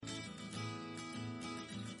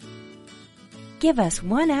Give us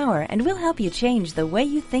 1 hour and we'll help you change the way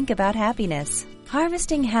you think about happiness.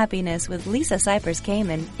 Harvesting Happiness with Lisa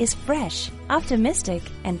Cypers-Kamen is fresh, optimistic,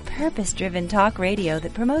 and purpose-driven talk radio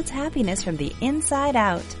that promotes happiness from the inside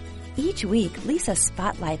out. Each week, Lisa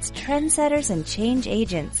spotlights trendsetters and change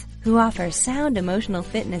agents who offer sound emotional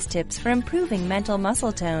fitness tips for improving mental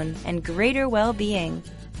muscle tone and greater well-being.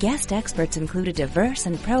 Guest experts include a diverse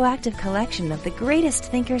and proactive collection of the greatest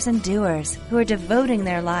thinkers and doers who are devoting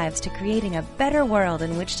their lives to creating a better world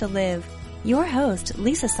in which to live. Your host,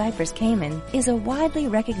 Lisa Cypers-Kamen, is a widely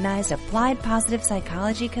recognized applied positive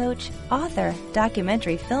psychology coach, author,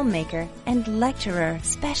 documentary filmmaker, and lecturer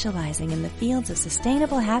specializing in the fields of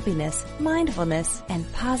sustainable happiness, mindfulness,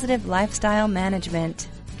 and positive lifestyle management.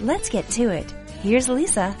 Let's get to it. Here's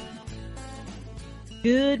Lisa.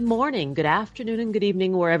 Good morning, good afternoon, and good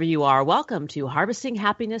evening, wherever you are. Welcome to Harvesting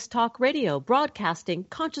Happiness Talk Radio, broadcasting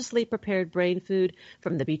consciously prepared brain food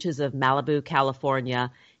from the beaches of Malibu,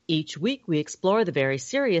 California. Each week, we explore the very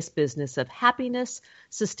serious business of happiness,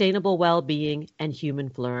 sustainable well-being, and human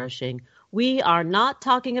flourishing. We are not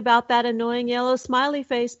talking about that annoying yellow smiley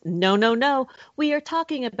face. No, no, no. We are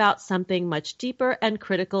talking about something much deeper and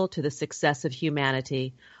critical to the success of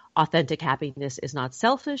humanity. Authentic happiness is not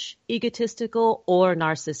selfish, egotistical, or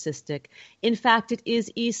narcissistic. In fact, it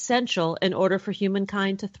is essential in order for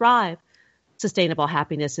humankind to thrive. Sustainable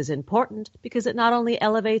happiness is important because it not only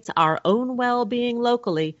elevates our own well-being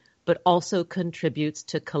locally, but also contributes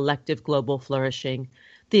to collective global flourishing.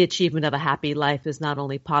 The achievement of a happy life is not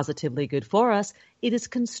only positively good for us, it is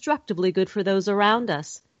constructively good for those around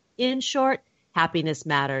us. In short, happiness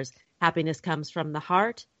matters. Happiness comes from the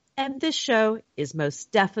heart. And this show is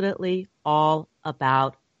most definitely all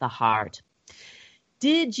about the heart.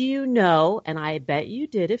 Did you know, and I bet you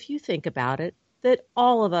did if you think about it, that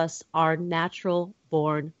all of us are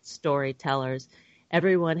natural-born storytellers?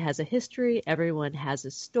 Everyone has a history, everyone has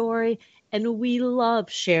a story, and we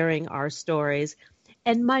love sharing our stories.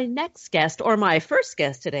 And my next guest, or my first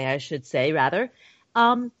guest today, I should say, rather,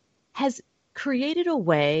 has created a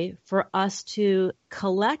way for us to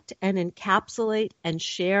collect and encapsulate and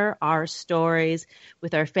share our stories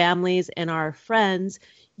with our families and our friends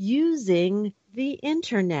using the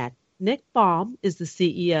internet. Nick Baum is the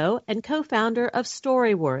CEO and co-founder of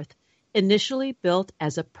Storyworth. Initially built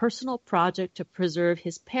as a personal project to preserve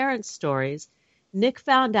his parents' stories, Nick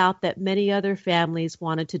found out that many other families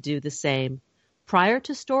wanted to do the same. Prior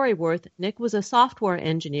to Storyworth, Nick was a software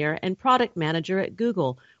engineer and product manager at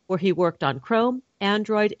Google, where he worked on Chrome,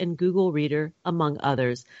 Android, and Google Reader, among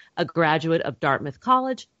others. A graduate of Dartmouth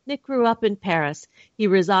College, Nick grew up in Paris. He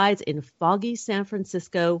resides in foggy San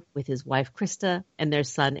Francisco with his wife, Krista, and their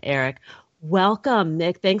son, Eric. Welcome,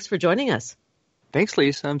 Nick. Thanks for joining us. Thanks,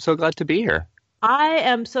 Lisa. I'm so glad to be here. I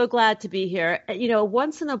am so glad to be here. You know,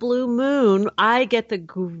 once in a blue moon, I get the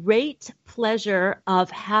great pleasure of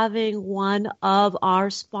having one of our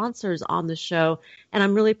sponsors on the show. And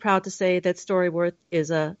I'm really proud to say that Storyworth is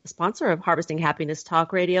a sponsor of Harvesting Happiness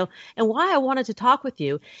Talk Radio. And why I wanted to talk with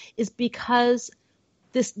you is because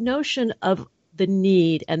this notion of the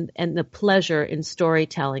need and the pleasure in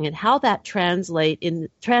storytelling and how that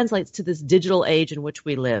translates to this digital age in which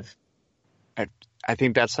we live. I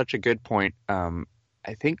think that's such a good point.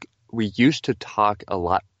 I think we used to talk a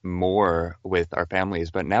lot more with our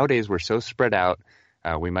families, but nowadays we're so spread out.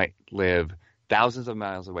 We might live thousands of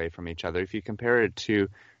miles away from each other. If you compare it to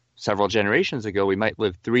several generations ago, we might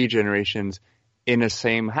live 3 generations in the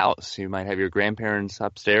same house. You might have your grandparents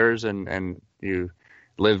upstairs and you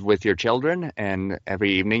live with your children, and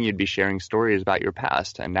every evening you'd be sharing stories about your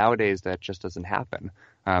past. And nowadays that just doesn't happen.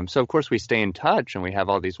 So, of course, we stay in touch and we have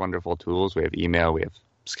all these wonderful tools. We have email, we have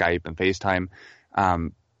Skype and FaceTime.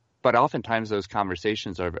 But oftentimes those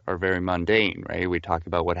conversations are very mundane, right? We talk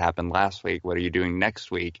about what happened last week. What are you doing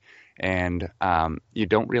next week? And you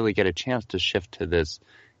don't really get a chance to shift to this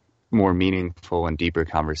more meaningful and deeper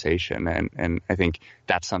conversation. And I think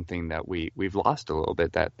that's something that we've lost a little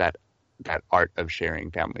bit, that art of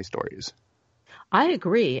sharing family stories. I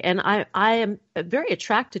agree, and I am very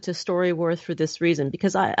attracted to Storyworth for this reason,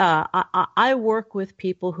 because I work with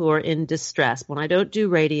people who are in distress. When I don't do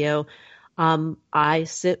radio, I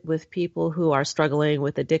sit with people who are struggling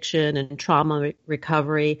with addiction and trauma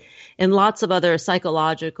recovery and lots of other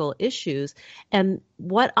psychological issues. And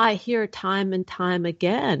what I hear time and time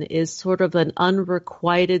again is sort of an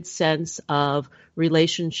unrequited sense of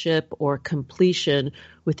relationship or completion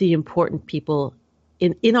with the important people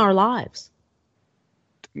in our lives.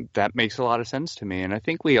 That makes a lot of sense to me. And I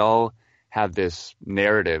think we all have this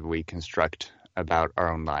narrative we construct about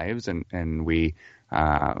our own lives, and we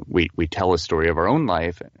tell a story of our own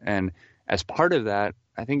life. And as part of that,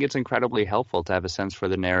 I think it's incredibly helpful to have a sense for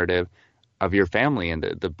the narrative of your family and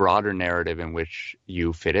the broader narrative in which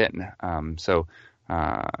you fit in.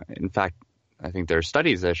 In fact, I think there are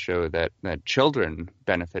studies that show that children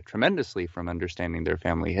benefit tremendously from understanding their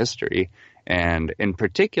family history. And in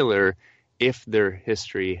particular, if their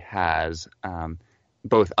history has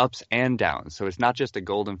both ups and downs. So it's not just a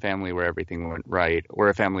golden family where everything went right or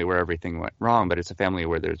a family where everything went wrong, but it's a family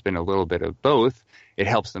where there's been a little bit of both. It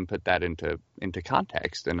helps them put that into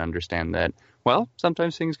context and understand that, well,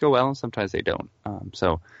 sometimes things go well and sometimes they don't.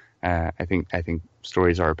 I think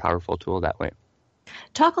stories are a powerful tool that way.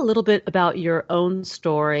 Talk a little bit about your own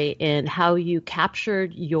story and how you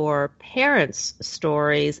captured your parents'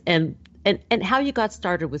 stories and how you got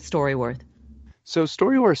started with Storyworth. So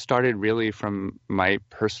Storyworth started really from my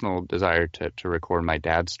personal desire to record my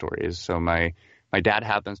dad's stories. So my dad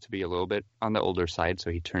happens to be a little bit on the older side, so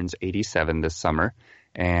he turns 87 this summer.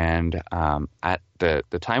 And at the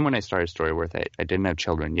time when I started Storyworth, I didn't have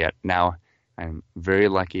children yet. Now I'm very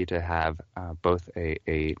lucky to have both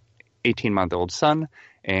a 18-month-old son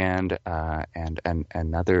and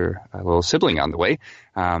another little sibling on the way.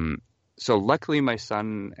 So luckily my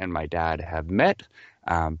son and my dad have met,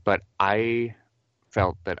 but I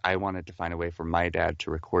felt that I wanted to find a way for my dad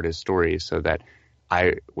to record his stories so that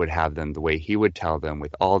I would have them the way he would tell them,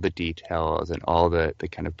 with all the details and all the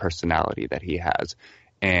kind of personality that he has.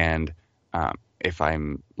 And if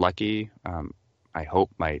I'm lucky, I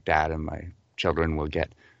hope my dad and my children will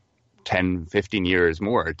get 10, 15 years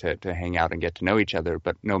more to hang out and get to know each other.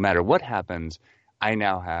 But no matter what happens, I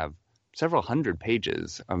now have several hundred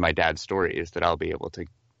pages of my dad's stories that I'll be able to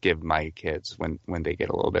give my kids when they get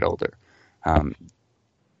a little bit older.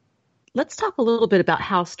 Let's talk a little bit about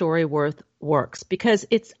how Storyworth works, because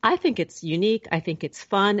I think it's unique. I think it's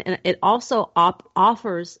fun. And it also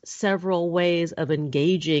offers several ways of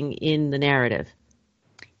engaging in the narrative.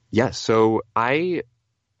 Yes. So I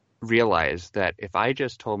realized that if I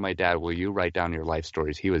just told my dad, will you write down your life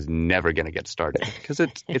stories, he was never going to get started, because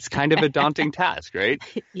it's kind of a daunting task, right?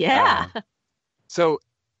 Yeah. So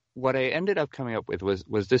what I ended up coming up with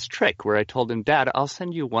was this trick where I told him, Dad, I'll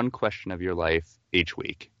send you one question of your life each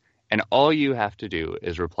week. And all you have to do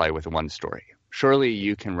is reply with one story. Surely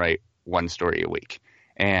you can write one story a week.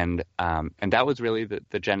 And that was really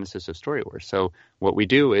the genesis of Storyworth. So what we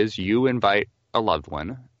do is you invite a loved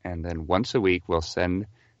one, and then once a week we'll send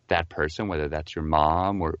that person, whether that's your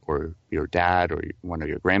mom or your dad or one of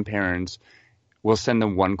your grandparents, we'll send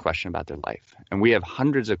them one question about their life. And we have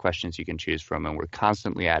hundreds of questions you can choose from, and we're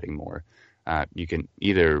constantly adding more. You can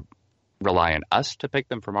either rely on us to pick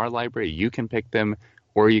them from our library, you can pick them,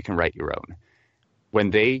 or you can write your own. When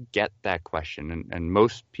they get that question, and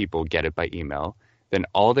most people get it by email, then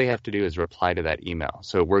all they have to do is reply to that email.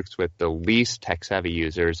 So it works with the least tech-savvy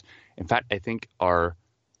users. In fact, I think our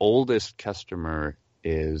oldest customer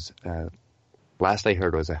is, last I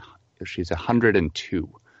heard, she's 102,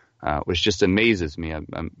 which just amazes me.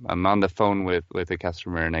 I'm on the phone with a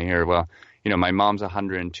customer, and I hear, well, my mom's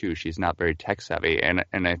 102. She's not very tech-savvy. And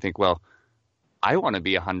I think, well, I want to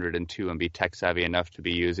be 102 and be tech savvy enough to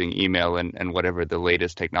be using email and whatever the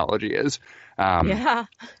latest technology is. Yeah.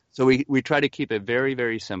 So we try to keep it very,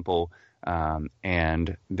 very simple.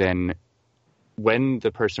 And then when the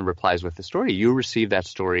person replies with the story, you receive that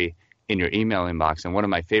story in your email inbox. And one of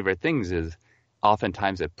my favorite things is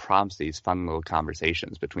oftentimes it prompts these fun little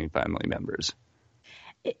conversations between family members.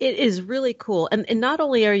 It is really cool. And not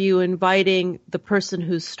only are you inviting the person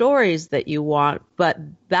whose stories that you want, but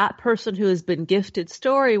that person who has been gifted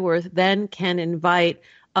Storyworth then can invite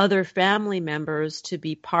other family members to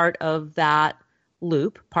be part of that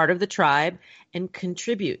loop, part of the tribe, and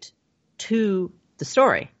contribute to the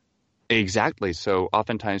story. Exactly. So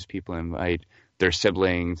oftentimes people invite their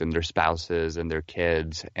siblings and their spouses and their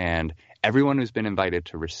kids, and everyone who's been invited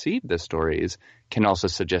to receive the stories can also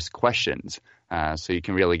suggest questions. So you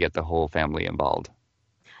can really get the whole family involved.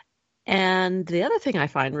 And the other thing I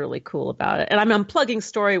find really cool about it, and I'm unplugging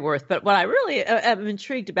Storyworth, but what I really am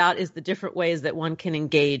intrigued about is the different ways that one can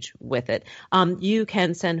engage with it. You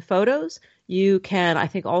can send photos. You can, I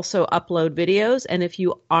think, also upload videos. And if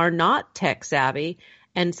you are not tech savvy,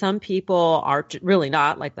 and some people are really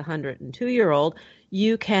not, like the 102-year-old,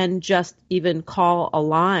 you can just even call a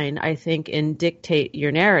line, I think, and dictate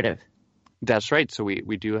your narrative. That's right. So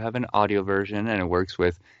we do have an audio version, and it works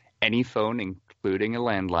with any phone, including a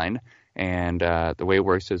landline. And the way it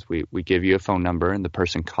works is we give you a phone number, and the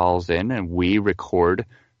person calls in, and we record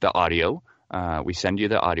the audio. We send you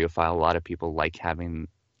the audio file. A lot of people like having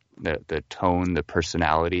the tone, the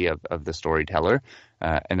personality of the storyteller.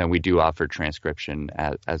 And then we do offer transcription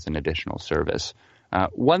as an additional service.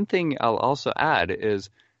 One thing I'll also add is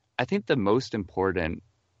I think the most important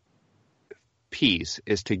piece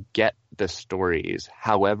is to get the stories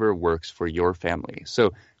however works for your family.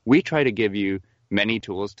 So we try to give you many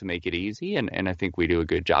tools to make it easy, and I think we do a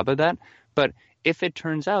good job of that. But if it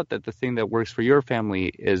turns out that the thing that works for your family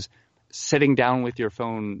is sitting down with your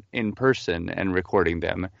phone in person and recording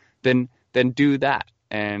them, then do that.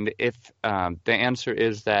 And if the answer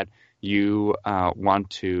is that you want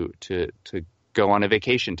to go on a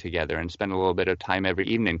vacation together and spend a little bit of time every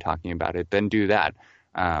evening talking about it, then do that.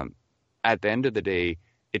 At the end of the day,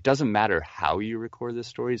 it doesn't matter how you record the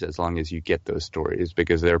stories as long as you get those stories,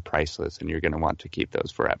 because they're priceless and you're going to want to keep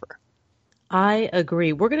those forever. I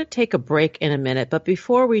agree. We're going to take a break in a minute, but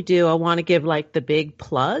before we do, I want to give like the big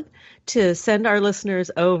plug to send our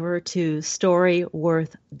listeners over to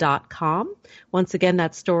storyworth.com. Once again,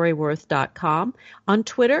 that's storyworth.com. On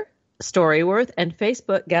Twitter, Storyworth, and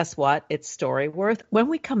Facebook, guess what? It's Storyworth. When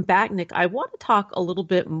we come back, Nick, I want to talk a little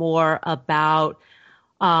bit more about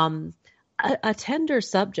a tender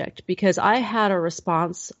subject, because I had a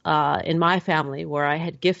response in my family where I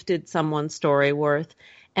had gifted someone Storyworth,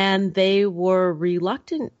 and they were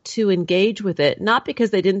reluctant to engage with it, not because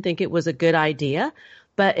they didn't think it was a good idea,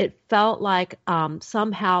 but it felt like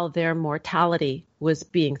somehow their mortality was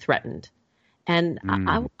being threatened. And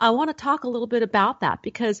I want to talk a little bit about that,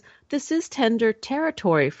 because this is tender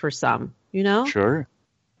territory for some, you know? Sure.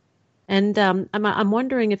 And I'm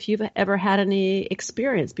wondering if you've ever had any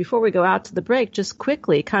experience, before we go out to the break, just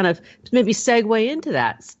quickly kind of maybe segue into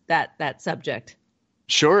that subject.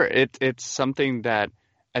 Sure. It's something that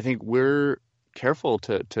I think we're careful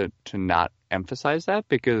to not emphasize that,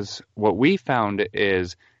 because what we found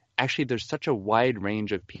is actually there's such a wide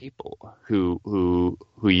range of people who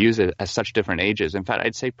use it at such different ages. In fact,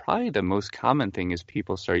 I'd say probably the most common thing is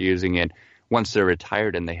people start using it once they're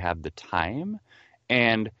retired and they have the time.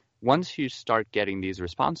 And once you start getting these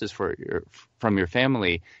responses from your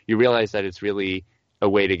family, you realize that it's really a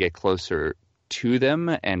way to get closer to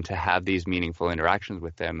them and to have these meaningful interactions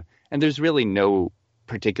with them. And there's really no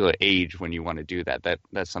particular age when you want to do that.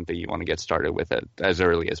 That's something you want to get started with it as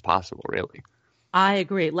early as possible, really. I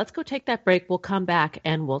agree. Let's go take that break. We'll come back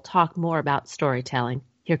and we'll talk more about storytelling.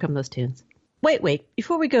 Here come those tunes. Wait.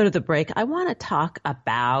 Before we go to the break, I want to talk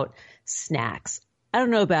about snacks. I don't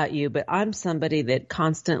know about you, but I'm somebody that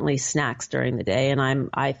constantly snacks during the day, and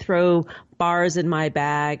I throw bars in my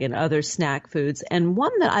bag and other snack foods. And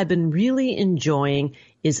one that I've been really enjoying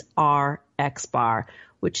is RX Bar,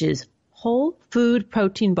 which is whole food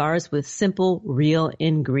protein bars with simple, real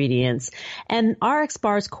ingredients. And RX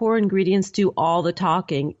Bar's core ingredients do all the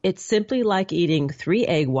talking. It's simply like eating 3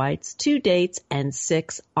 egg whites, 2 dates, and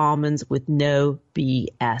 6 almonds with no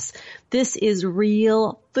BS. This is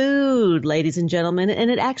real food, ladies and gentlemen, and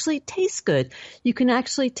it actually tastes good. You can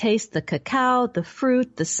actually taste the cacao, the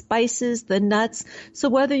fruit, the spices, the nuts. So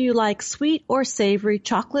whether you like sweet or savory,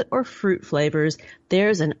 chocolate or fruit flavors,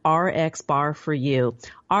 there's an RX Bar for you.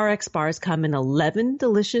 RX Bars come in 11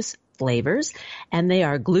 delicious flavors, and they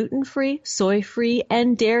are gluten-free, soy-free,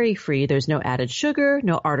 and dairy-free. There's no added sugar,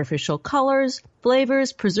 no artificial colors,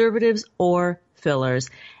 flavors, preservatives, or fillers.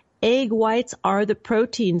 Egg whites are the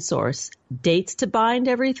protein source, dates to bind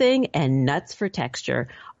everything, and nuts for texture.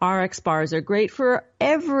 RX Bars are great for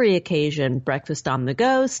every occasion. Breakfast on the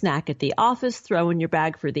go, snack at the office, throw in your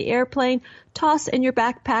bag for the airplane, toss in your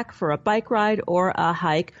backpack for a bike ride or a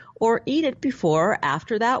hike, or eat it before or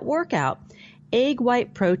after that workout. Egg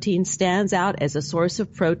white protein stands out as a source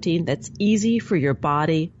of protein that's easy for your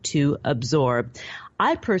body to absorb.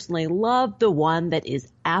 I personally love the one that is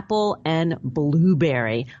apple and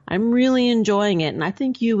blueberry. I'm really enjoying it, and I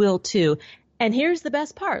think you will too. And here's the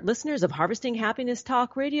best part. Listeners of Harvesting Happiness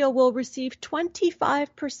Talk Radio will receive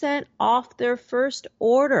 25% off their first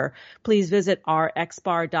order. Please visit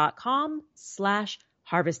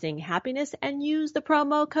rxbar.com/harvestinghappiness and use the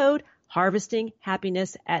promo code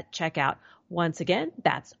harvestinghappiness at checkout. Once again,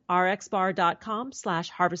 that's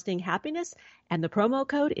rxbar.com/harvestinghappiness, and the promo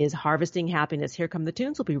code is harvestinghappiness. Here come the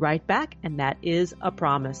tunes. We'll be right back, and that is a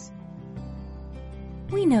promise.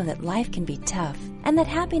 We know that life can be tough, and that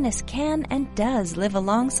happiness can and does live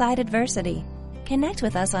alongside adversity. Connect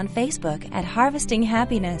with us on Facebook at Harvesting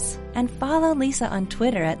Happiness, and follow Lisa on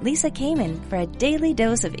Twitter at Lisa Kamen for a daily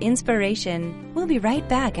dose of inspiration. We'll be right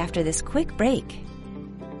back after this quick break.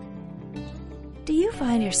 Do you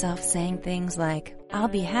find yourself saying things like, "I'll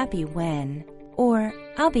be happy when," or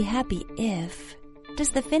 "I'll be happy if"? Does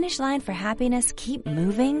the finish line for happiness keep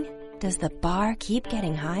moving? Does the bar keep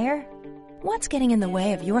getting higher? What's getting in the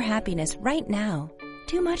way of your happiness right now?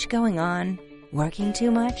 Too much going on? Working too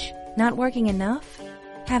much? Not working enough?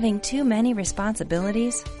 Having too many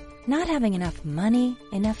responsibilities? Not having enough money,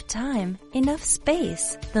 enough time, enough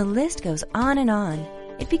space? The list goes on and on.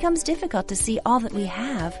 It becomes difficult to see all that we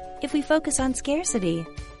have if we focus on scarcity.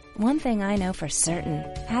 One thing I know for certain,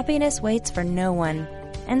 happiness waits for no one,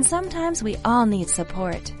 and sometimes we all need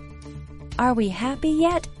support. Are We Happy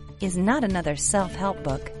Yet? Is not another self-help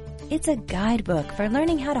book. It's a guidebook for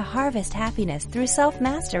learning how to harvest happiness through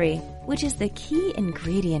self-mastery, which is the key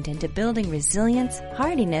ingredient into building resilience,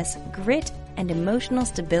 hardiness, grit, and emotional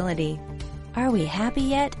stability. Are We Happy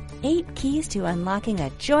Yet? 8 Keys to Unlocking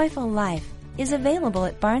a Joyful Life is available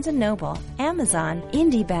at Barnes & Noble, Amazon,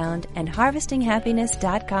 IndieBound, and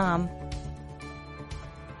HarvestingHappiness.com.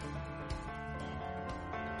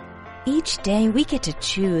 Each day we get to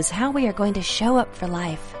choose how we are going to show up for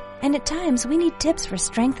life, and at times we need tips for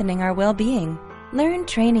strengthening our well-being. Learn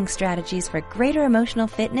training strategies for greater emotional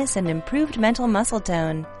fitness and improved mental muscle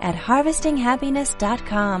tone at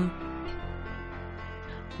HarvestingHappiness.com.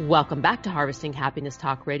 Welcome back to Harvesting Happiness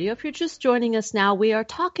Talk Radio. If you're just joining us now, we are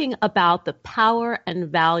talking about the power and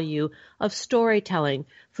value of storytelling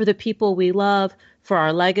for the people we love, for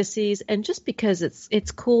our legacies, and just because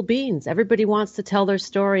it's cool beans. Everybody wants to tell their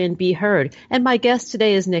story and be heard. And my guest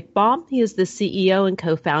today is Nick Baum. He is the CEO and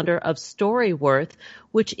co-founder of Storyworth,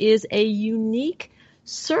 which is a unique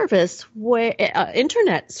service, where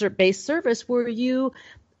internet-based service where you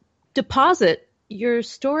deposit your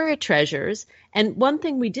story treasures. And one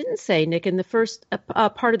thing we didn't say, Nick, in the first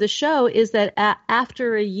part of the show is that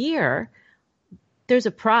after a year, there's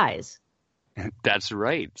a prize. That's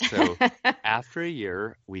right. So after a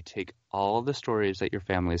year, we take all the stories that your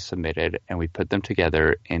family has submitted and we put them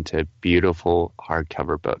together into a beautiful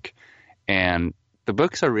hardcover book. And the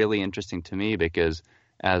books are really interesting to me because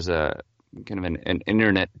as a kind of an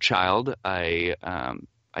internet child, I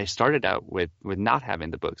started out with not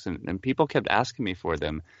having the books, and people kept asking me for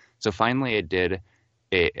them. So finally I did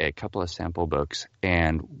a couple of sample books,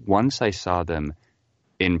 and once I saw them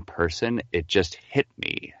in person, it just hit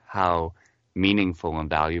me how meaningful and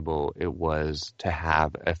valuable it was to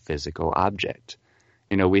have a physical object.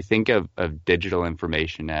 You know, we think of digital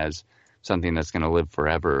information as something that's going to live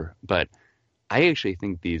forever, but I actually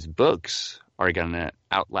think these books are going to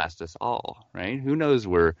outlast us all, right? Who knows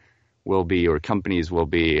where we'll be or companies will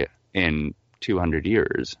be in 200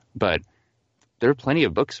 years, but there are plenty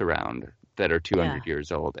of books around that are 200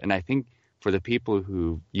 years old. And I think for the people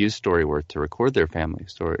who use Storyworth to record their family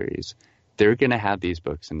stories, they're going to have these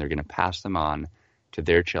books and they're going to pass them on to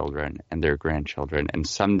their children and their grandchildren. And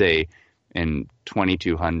someday in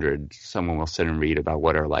 2200, someone will sit and read about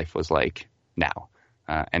what our life was like now.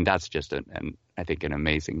 And that's just, I think, an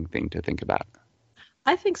amazing thing to think about.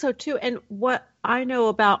 I think so too. And what I know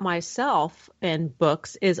about myself and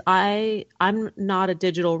books is I'm not a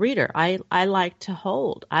digital reader. I like to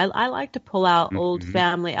hold. I like to pull out old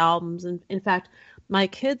family albums. And in fact, my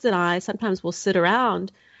kids and I sometimes will sit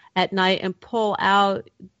around at night and pull out,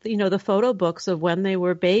 the photo books of when they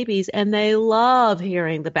were babies, and they love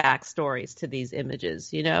hearing the backstories to these images.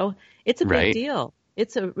 It's a big deal.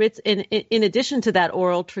 It's in addition to that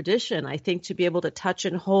oral tradition, I think to be able to touch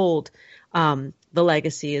and hold the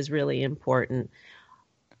legacy is really important.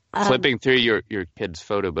 Flipping through your kids'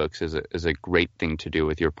 photo books is a great thing to do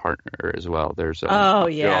with your partner as well.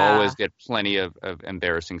 You'll always get plenty of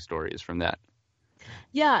embarrassing stories from that.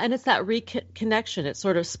 Yeah, and it's that reconnection. It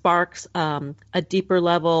sort of sparks a deeper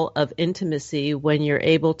level of intimacy when you're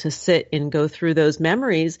able to sit and go through those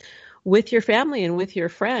memories with your family and with your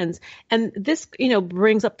friends. And this,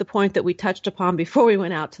 brings up the point that we touched upon before we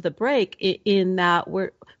went out to the break, in that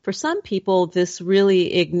for some people, this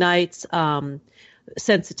really ignites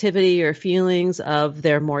sensitivity or feelings of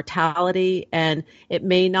their mortality, and it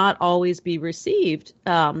may not always be received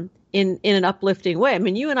in an uplifting way. I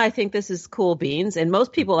mean, you and I think this is cool beans, and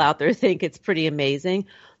most people out there think it's pretty amazing,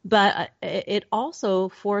 but it also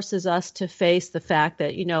forces us to face the fact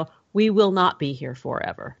that, we will not be here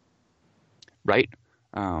forever. Right.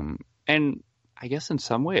 And I guess in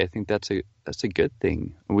some way, I think that's a good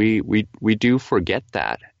thing. We do forget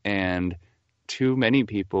that, and too many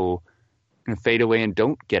people fade away and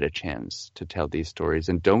don't get a chance to tell these stories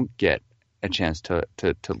and don't get a chance to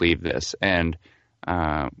leave this. And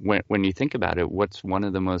when you think about it, what's one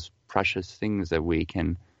of the most precious things that we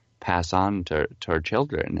can pass on to our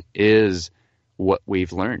children is what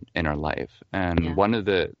we've learned in our life. And one of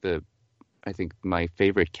the I think my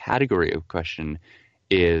favorite category of question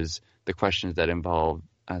is the questions that involve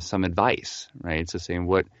some advice, right? So saying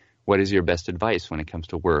what is your best advice when it comes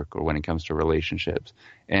to work or when it comes to relationships?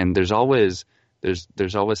 And there's always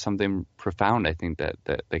something profound, I think,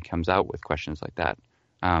 that comes out with questions like that.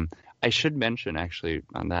 I should mention actually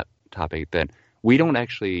on that topic that we don't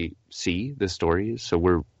actually see the stories. So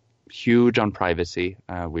we're huge on privacy.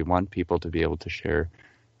 We want people to be able to share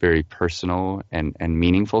very personal and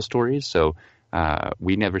meaningful stories. So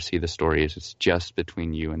we never see the stories. It's just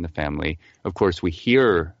between you and the family. Of course, we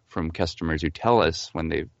hear from customers who tell us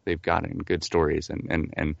when they've gotten good stories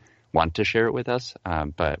and want to share it with us.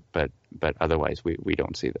 But otherwise, we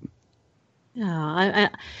don't see them. Yeah,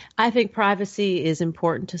 I think privacy is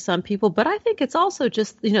important to some people, but I think it's also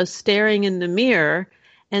just, staring in the mirror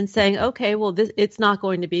and saying, okay, well, it's not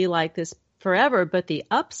going to be like this forever. But the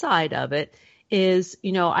upside of it is,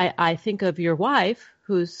 I think of your wife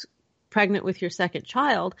who's pregnant with your second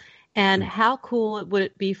child, and how cool would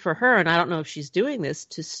it be for her, and I don't know if she's doing this,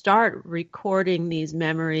 to start recording these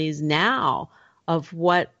memories now of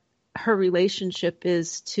what her relationship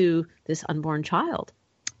is to this unborn child.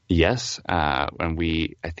 Yes, and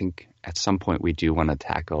I think at some point we do want to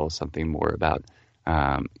tackle something more about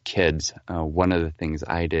kids. One of the things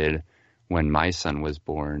I did when my son was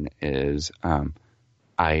born is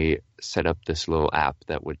I set up this little app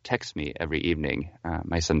that would text me every evening.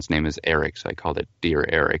 My son's name is Eric, so I called it Dear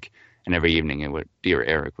Eric. And every evening, Dear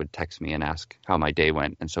Eric would text me and ask how my day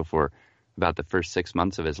went. And so for about the first 6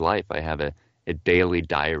 months of his life, I have a daily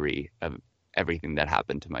diary of everything that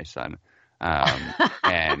happened to my son.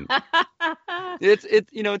 And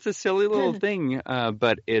it's a silly little thing,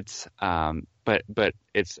 but it's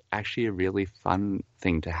actually a really fun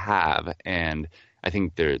thing to have. And I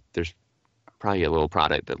think there's probably a little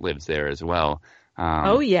product that lives there as well.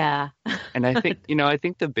 Oh yeah. And I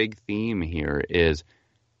think the big theme here is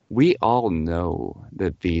we all know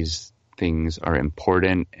that these things are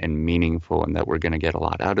important and meaningful and that we're going to get a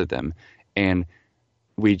lot out of them. And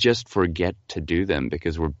we just forget to do them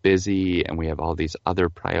because we're busy and we have all these other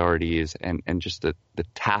priorities and just the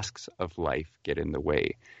tasks of life get in the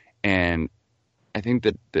way. And I think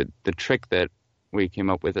that the trick that we came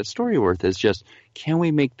up with at Storyworth is just, can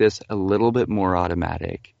we make this a little bit more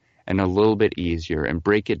automatic and a little bit easier and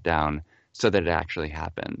break it down so that it actually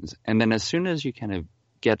happens? And then as soon as you kind of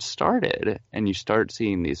get started and you start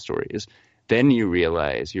seeing these stories, then you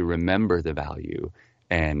realize, you remember the value.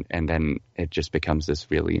 And then it just becomes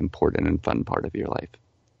this really important and fun part of your life.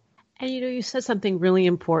 And you said something really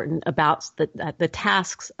important about the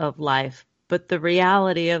tasks of life, but the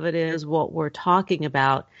reality of it is what we're talking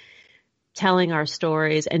about, telling our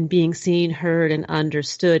stories and being seen, heard, and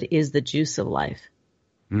understood is the juice of life.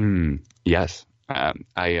 Yes.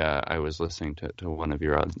 I was listening to one of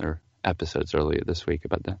your other episodes earlier this week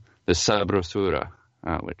about the sabrosura,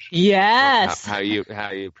 which yes, how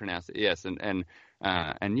you pronounce it. Yes, and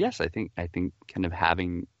yes, I think kind of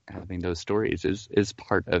having those stories is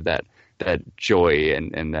part of that joy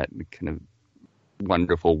and that kind of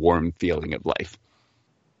wonderful warm feeling of life.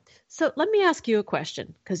 So let me ask you a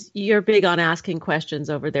question, because you're big on asking questions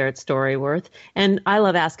over there at Storyworth, and I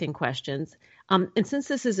love asking questions. And since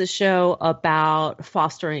this is a show about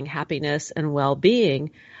fostering happiness and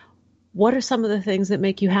well-being, what are some of the things that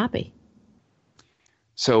make you happy?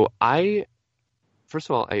 So first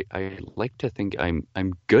of all, I like to think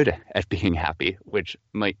I'm good at being happy, which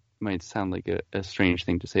might sound like a strange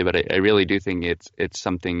thing to say, but I really do think it's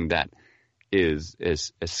something that is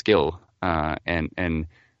a skill, and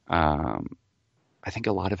I think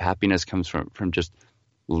a lot of happiness comes from just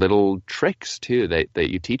little tricks too that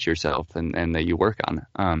you teach yourself and that you work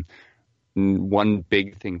on. One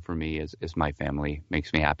big thing for me is my family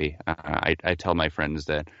makes me happy. I tell my friends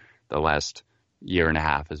that the last year and a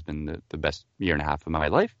half has been the best year and a half of my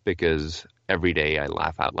life because every day I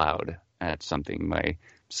laugh out loud at something my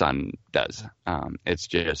son does. It's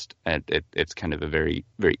just it's kind of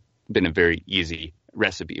been a very easy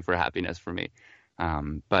recipe for happiness for me.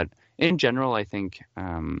 But in general, I think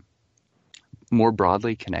more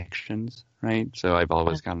broadly connections, right? So I've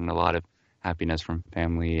always gotten a lot of happiness from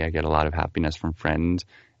family. I get a lot of happiness from friends,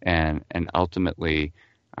 and ultimately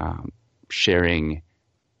sharing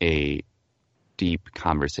a deep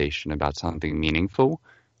conversation about something meaningful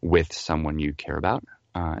with someone you care about.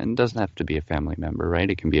 And it doesn't have to be a family member, right?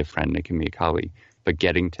 It can be a friend, it can be a colleague. But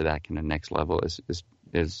getting to that kind of next level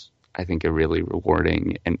is I think a really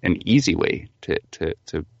rewarding and an easy way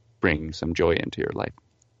to bring some joy into your life.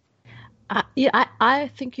 I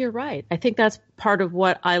think you're right. I think that's part of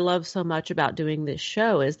what I love so much about doing this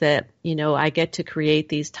show is that, I get to create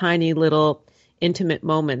these tiny little intimate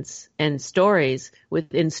moments and stories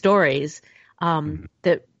within stories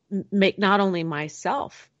that make not only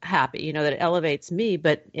myself happy, that it elevates me,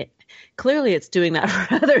 but clearly it's doing that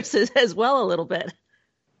for others as well a little bit.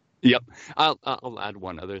 Yep. I'll add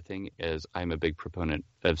one other thing is I'm a big proponent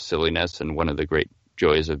of silliness, and one of the great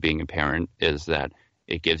joys of being a parent is that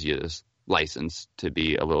it gives you this license to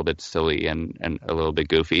be a little bit silly and a little bit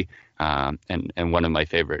goofy. And one of my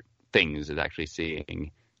favorite things is actually seeing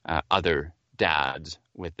other dads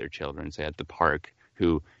with their children, say at the park,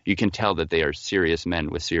 who you can tell that they are serious men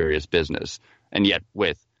with serious business. And yet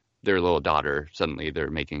with their little daughter, suddenly they're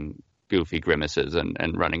making goofy grimaces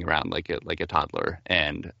and running around like a toddler.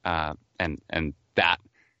 And that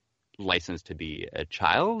license to be a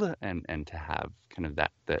child and to have kind of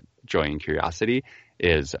that joy and curiosity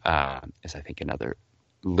is I think another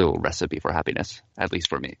little recipe for happiness, at least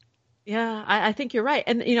for me. Yeah, I think you're right.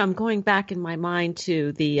 And, I'm going back in my mind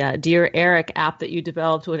to the Dear Eric app that you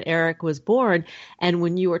developed when Eric was born. And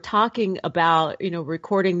when you were talking about,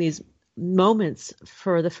 recording these moments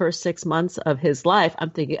for the first 6 months of his life, I'm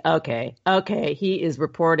thinking, okay, he is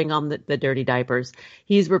reporting on the dirty diapers.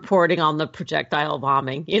 He's reporting on the projectile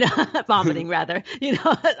vomiting rather.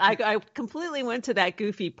 I completely went to that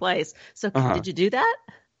goofy place. So Did you do that?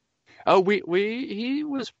 Oh, he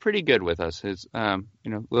was pretty good with us. His,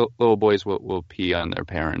 little boys will pee on their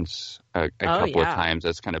parents a couple of times.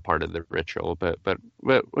 That's kind of part of the ritual. But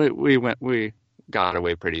we got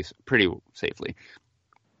away pretty safely.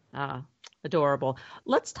 Adorable.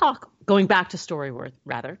 Let's talk, going back to Storyworth,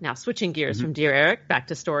 rather. Now, switching gears from Dear Eric back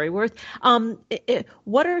to Storyworth.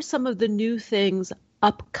 What are some of the new things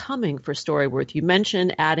upcoming for Storyworth? You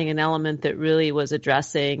mentioned adding an element that really was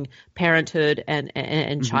addressing parenthood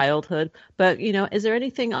and childhood. But, is there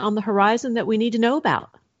anything on the horizon that we need to know about?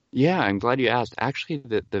 Yeah, I'm glad you asked. Actually,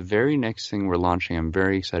 the very next thing we're launching, I'm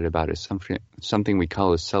very excited about, is something we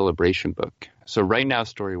call a celebration book. So right now,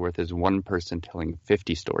 Storyworth is one person telling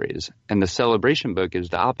 50 stories. And the celebration book is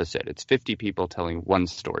the opposite. It's 50 people telling one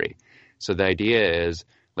story. So the idea is,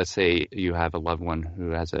 let's say you have a loved one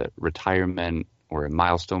who has a retirement or a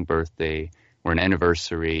milestone birthday or an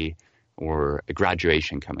anniversary or a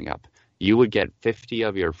graduation coming up. You would get 50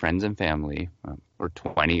 of your friends and family, or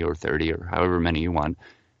 20 or 30 or however many you want,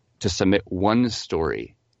 to submit one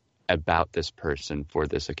story about this person for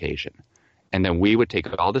this occasion. And then we would take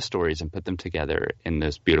all the stories and put them together in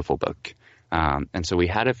this beautiful book. And so we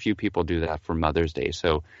had a few people do that for Mother's Day.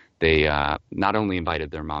 So they not only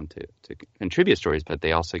invited their mom to contribute stories, but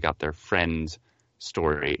they also got their friends'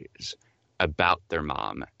 stories about their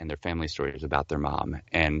mom and their family stories about their mom.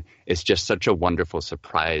 And it's just such a wonderful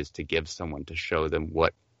surprise to give someone, to show them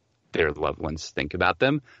what their loved ones think about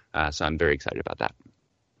them. So I'm very excited about that.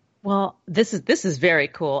 Well, this is very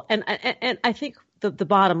cool. And I think the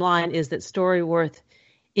bottom line is that Storyworth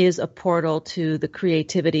is a portal to the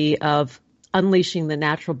creativity of unleashing the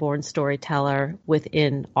natural born storyteller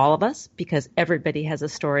within all of us, because everybody has a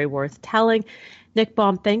story worth telling. Nick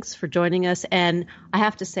Baum, thanks for joining us. And I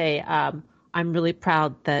have to say, I'm really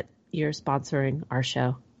proud that you're sponsoring our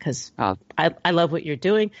show, because I love what you're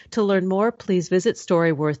doing. To learn more, please visit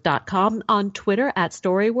Storyworth.com, on Twitter at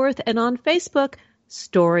Storyworth, and on Facebook,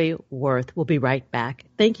 Storyworth. We'll be right back.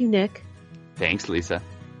 Thank you, Nick. Thanks, Lisa.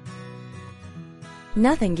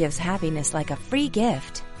 Nothing gives happiness like a free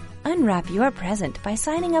gift. Unwrap your present by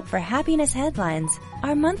signing up for Happiness Headlines,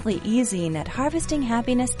 our monthly e-zine at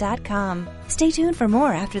harvestinghappiness.com. Stay tuned for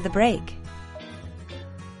more after the break.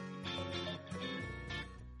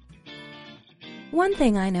 One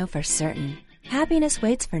thing I know for certain, happiness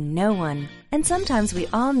waits for no one, and sometimes we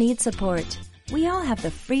all need support. We all have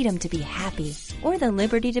the freedom to be happy, or the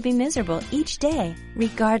liberty to be miserable each day,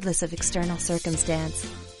 regardless of external circumstance.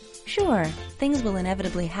 Sure, things will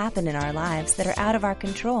inevitably happen in our lives that are out of our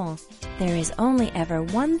control. There is only ever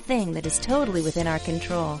one thing that is totally within our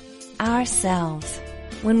control: ourselves.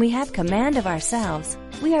 When we have command of ourselves,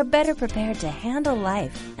 we are better prepared to handle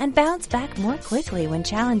life and bounce back more quickly when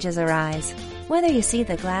challenges arise. Whether you see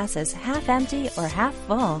the glass as half empty or half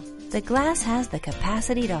full, the glass has the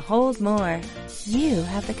capacity to hold more. You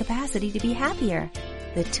have the capacity to be happier.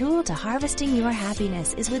 The tool to harvesting your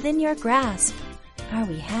happiness is within your grasp. Are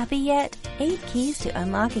we happy yet? 8 Keys to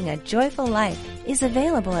Unlocking a Joyful Life is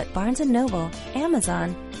available at Barnes & Noble,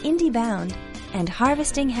 Amazon, IndieBound, and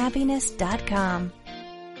harvestinghappiness.com.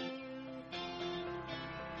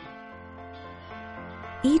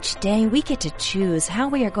 Each day we get to choose how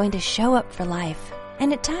we are going to show up for life.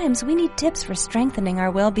 And at times, we need tips for strengthening our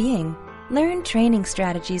well-being. Learn training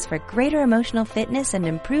strategies for greater emotional fitness and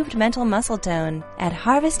improved mental muscle tone at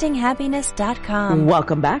harvestinghappiness.com.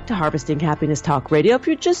 Welcome back to Harvesting Happiness Talk Radio. If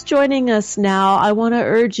you're just joining us now, I want to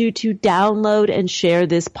urge you to download and share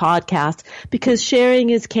this podcast, because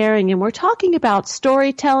sharing is caring. And we're talking about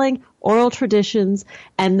storytelling, oral traditions,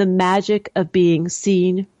 and the magic of being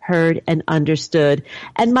seen, heard, and understood.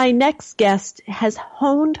 And my next guest has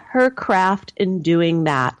honed her craft in doing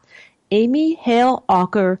that. Amy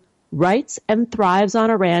Hale-Auker writes and thrives on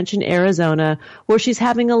a ranch in Arizona where she's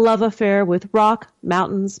having a love affair with rock,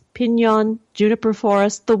 mountains, pinon, juniper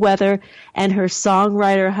forest, the weather, and her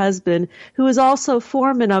songwriter husband, who is also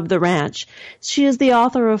foreman of the ranch. She is the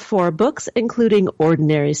author of 4 books, including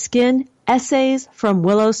Ordinary Skin, Essays from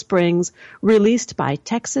Willow Springs, released by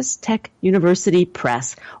Texas Tech University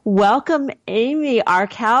Press. Welcome, Amy, our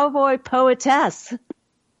cowboy poetess.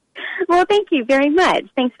 Well, thank you very much.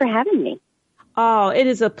 Thanks for having me. Oh, it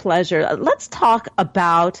is a pleasure. Let's talk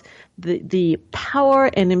about the power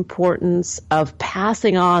and importance of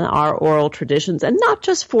passing on our oral traditions, and not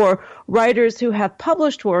just for writers who have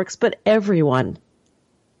published works, but everyone.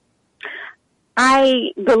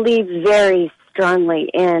 I believe very strongly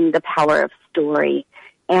in the power of story,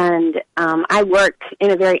 and I work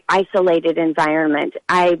in a very isolated environment.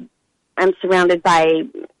 I'm surrounded by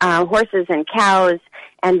horses and cows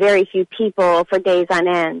and very few people for days on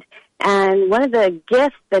end. And one of the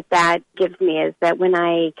gifts that gives me is that when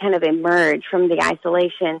I kind of emerge from the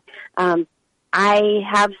isolation, I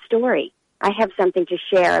have story. I have something to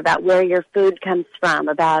share about where your food comes from,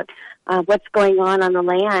 about what's going on the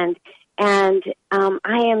land. And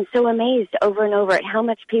I am so amazed over and over at how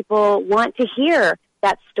much people want to hear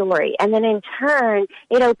that story. And then in turn,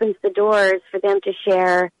 it opens the doors for them to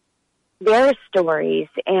share their stories.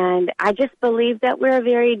 And I just believe that we're a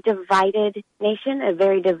very divided nation, a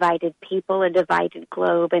very divided people, a divided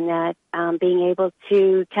globe, and that being able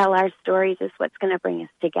to tell our stories is what's going to bring us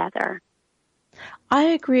together. I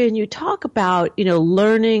agree. And you talk about,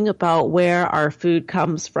 learning about where our food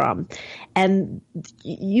comes from. And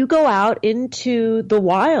you go out into the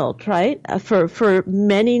wild, right, for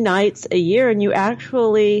many nights a year, and you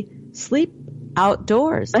actually sleep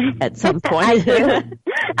outdoors at some point.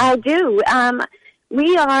 I do.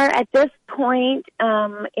 We are at this point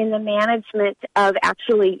in the management of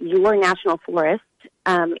actually your national forest,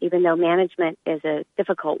 even though management is a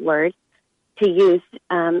difficult word to use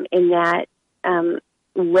in that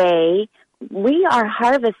way. We are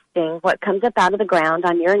harvesting what comes up out of the ground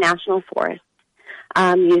on your national forest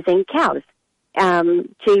using cows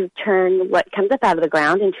to turn what comes up out of the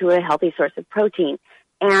ground into a healthy source of protein.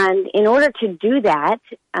 And in order to do that,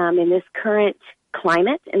 in this current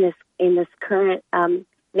climate, in this current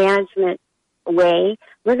management way,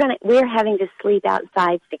 we're having to sleep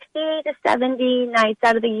outside 60 to 70 nights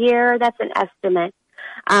out of the year. That's an estimate,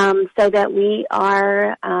 so that we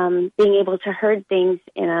are being able to herd things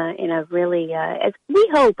in a really, as we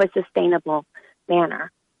hope, a sustainable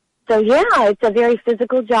manner. So yeah, it's a very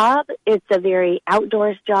physical job. It's a very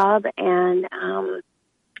outdoors job, and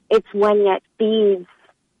it's one that feeds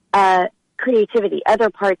creativity, other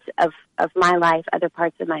parts of my life, other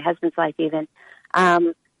parts of my husband's life even,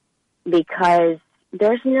 because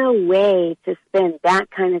there's no way to spend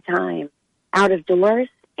that kind of time out of doors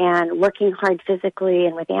and working hard physically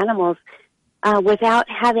and with animals without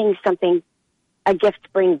having something, a gift to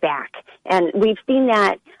bring back. And we've seen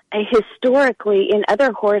that historically in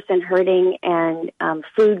other horse and herding and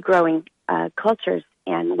food growing cultures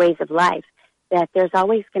and ways of life, that there's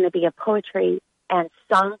always going to be a poetry and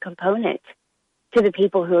song component to the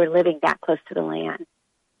people who are living that close to the land.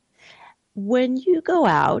 When you go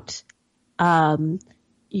out,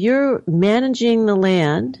 you're managing the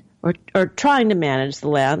land or trying to manage the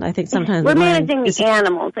land. I think sometimes we're managing the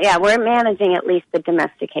animals. Yeah, we're managing at least the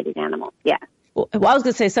domesticated animals. Yeah. Well, I was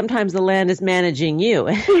going to say sometimes the land is managing you.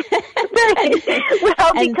 Right.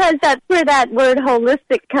 Well, because that's where that word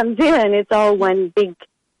holistic comes in. It's all one big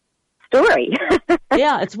story.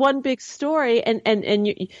 Yeah, it's one big story, and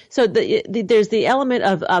so there's the element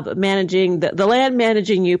of managing the land,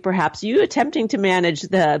 managing you, perhaps you attempting to manage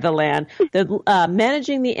the land,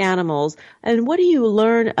 managing the animals, and what do you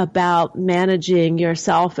learn about managing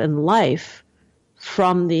yourself and life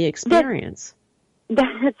from the experience?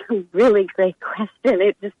 That's a really great question.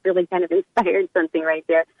 It just really kind of inspired something right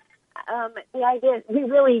there. The idea is we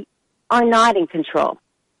really are not in control.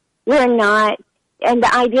 We're not. And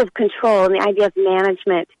the idea of control and the idea of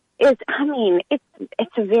management is,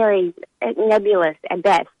 it's a very nebulous at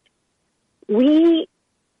best. We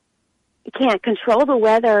can't control the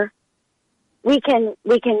weather. We can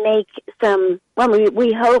make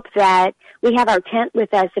we hope that we have our tent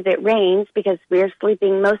with us if it rains, because we're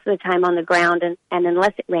sleeping most of the time on the ground, and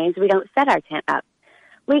unless it rains, we don't set our tent up.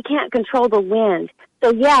 We can't control the wind.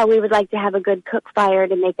 So yeah, we would like to have a good cook fire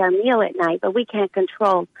to make our meal at night, but we can't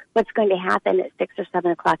control what's going to happen at 6 or 7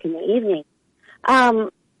 o'clock in the evening. Cows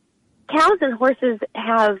and horses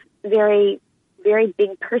have very, very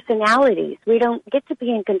big personalities. We don't get to be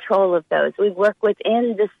in control of those. We work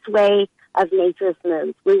within the sway of nature's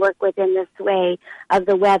moods. We work within the sway of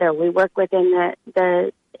the weather. We work within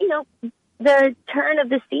the turn of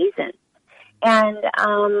the season.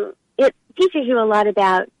 And it teaches you a lot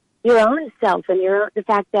about your own self and the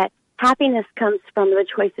fact that happiness comes from the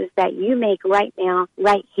choices that you make right now,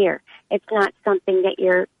 right here. It's not something that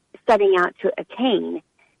you're setting out to attain.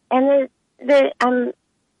 And I'm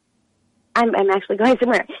actually going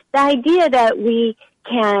somewhere. The idea that we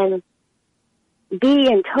can be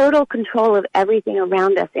in total control of everything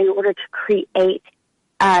around us in order to create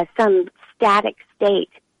some static state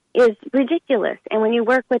is ridiculous. And when you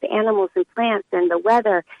work with animals and plants and the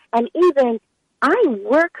weather, and even I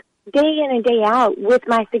work day in and day out with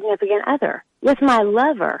my significant other, with my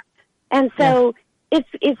lover. And so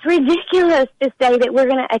it's ridiculous to say that we're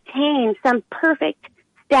going to attain some perfect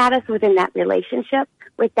status within that relationship,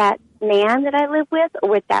 with that man that I live with, or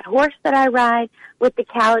with that horse that I ride, with the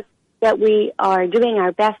cows that we are doing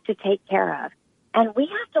our best to take care of. And we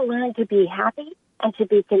have to learn to be happy and to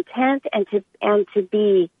be content and to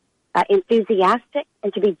be enthusiastic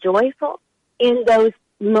and to be joyful in those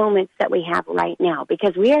moments that we have right now,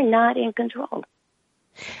 because we are not in control.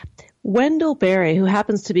 Wendell Berry, who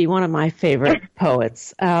happens to be one of my favorite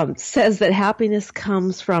poets, says that happiness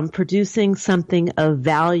comes from producing something of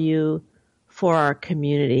value for our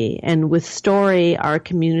community. And with story, our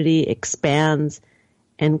community expands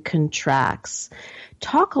and contracts.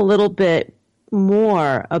 Talk a little bit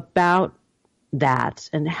more about that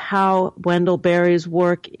and how Wendell Berry's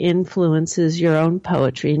work influences your own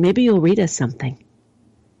poetry. Maybe you'll read us something.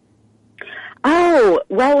 Oh,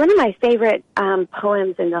 well, one of my favorite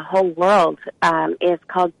poems in the whole world is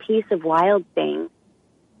called Piece of Wild Thing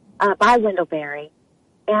by Wendell Berry.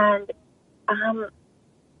 And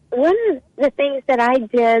one of the things that I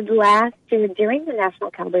did last year during the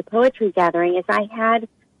National Cowboy Poetry Gathering is I had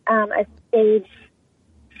a stage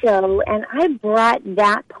show, and I brought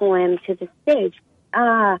that poem to the stage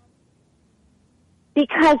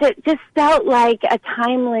because it just felt like a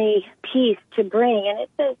timely piece to bring. And it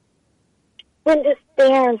says, when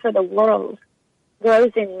despair for the world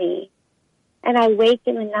grows in me, and I wake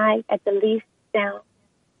in the night at the least sound,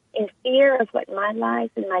 in fear of what my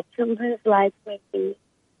life and my children's lives may be,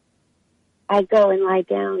 I go and lie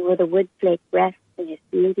down where the woodflake rests in his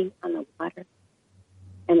beauty on the water,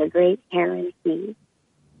 and the great heron feeds.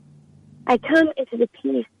 I come into the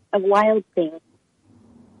peace of wild things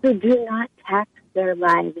who do not tax their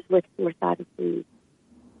lives with forethought of food.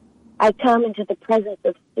 I come into the presence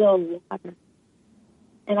of still water,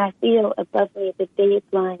 and I feel above me the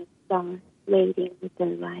day-blind stars waiting with their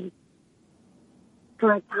light.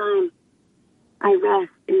 For a time, I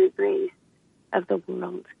rest in the grace of the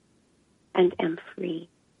world and am free.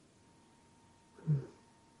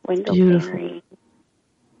 Wendell Berry.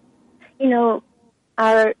 You know,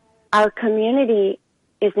 our community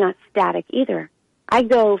is not static either. I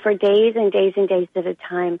go for days and days and days at a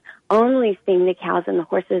time only seeing the cows and the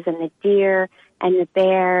horses and the deer and the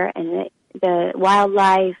bear and the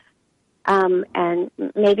wildlife, and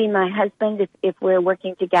maybe my husband if we're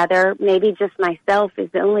working together, maybe just myself is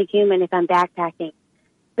the only human if I'm backpacking.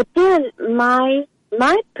 But then in my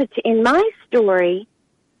story,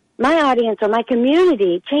 my audience or my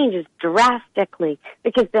community changes drastically,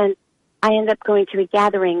 because then I end up going to a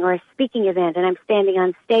gathering or a speaking event, and I'm standing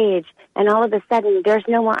on stage, and all of a sudden there's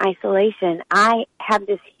no more isolation. I have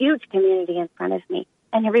this huge community in front of me,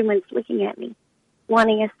 and everyone's looking at me,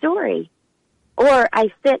 wanting a story. Or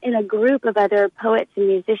I sit in a group of other poets and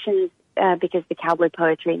musicians, because the cowboy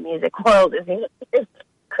poetry and music world is a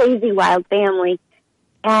crazy, wild family,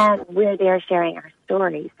 and we're there sharing our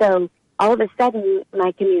story. So all of a sudden,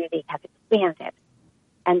 my community has expanded,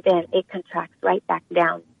 and then it contracts right back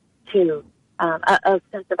down to a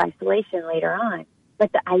sense of isolation later on.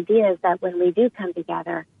 But the idea is that when we do come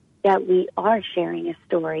together, that we are sharing a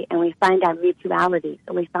story, and we find our mutuality,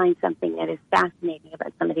 so we find something that is fascinating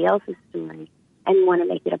about somebody else's story and want to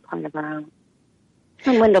make it a part of our own.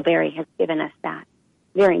 And Wendell Berry has given us that,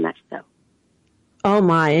 very much so. Oh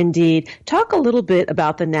my, indeed. Talk a little bit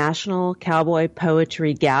about the National Cowboy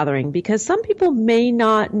Poetry Gathering, because some people may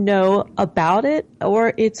not know about it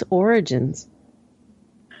or its origins.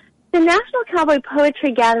 The National Cowboy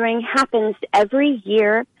Poetry Gathering happens every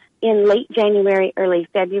year in late January, early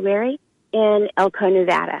February in Elko,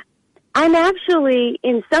 Nevada. I'm actually,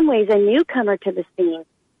 in some ways, a newcomer to the scene.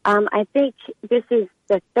 I think this is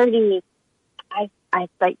the 37th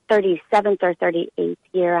or 38th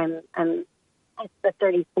year. It's the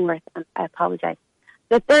 34th. I apologize.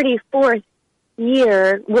 The 34th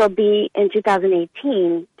year will be in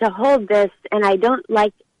 2018 to hold this, and I don't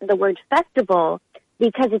like the word festival,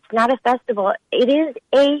 because it's not a festival. It is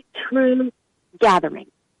a true gathering.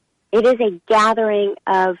 It is a gathering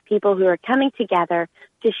of people who are coming together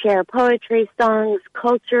to share poetry, songs,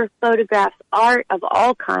 culture, photographs, art of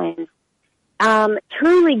all kinds,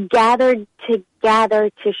 truly gathered together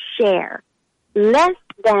to share. Less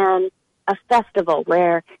than a festival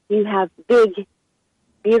where you have big,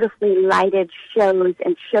 beautifully lighted shows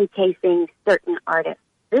and showcasing certain artists.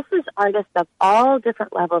 This is artists of all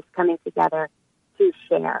different levels coming together to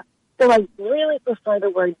share. So I really prefer the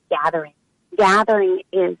word gathering. Gathering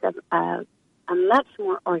is a much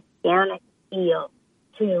more organic feel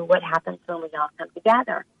to what happens when we all come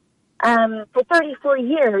together. For 34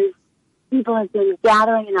 years, people have been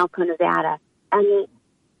gathering in Elko, Nevada, and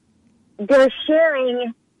they're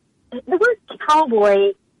sharing. The word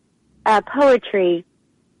cowboy poetry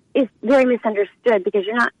is very misunderstood because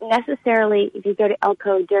you're not necessarily, if you go to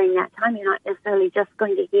Elko during that time, you're not necessarily just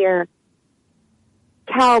going to hear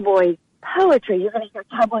cowboy poetry. You're going to hear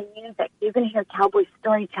cowboy music. You're going to hear cowboy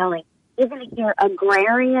storytelling. You're going to hear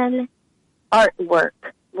agrarian artwork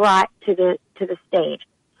brought to the stage,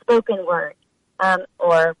 spoken word,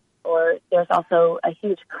 or there's also a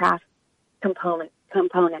huge craft component.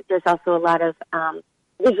 There's also a lot of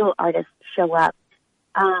visual artists show up.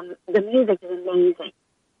 The music is amazing,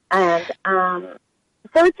 and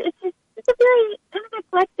so it's a very kind of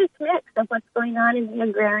eclectic mix of what's going on in the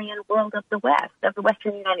agrarian world of the West, of the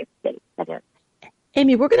Western United States, that is.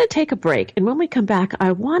 Amy, we're going to take a break, and when we come back,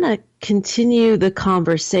 I want to continue the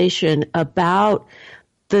conversation about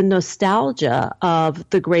the nostalgia of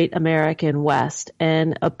the great American West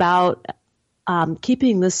and about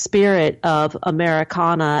keeping the spirit of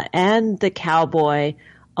Americana and the cowboy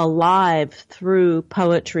alive through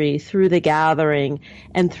poetry, through the gathering,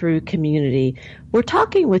 and through community. We're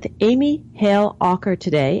talking with Amy Hale Auker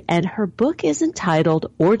today, and her book is entitled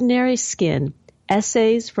Ordinary Skin,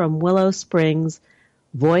 Essays from Willow Springs,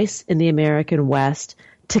 Voice in the American West.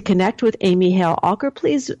 To connect with Amy Hale Auker,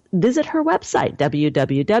 please visit her website,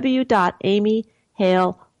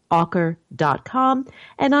 www.amyhaleauker.com.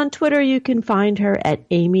 And on Twitter, you can find her at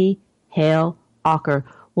Amy Hale Auker.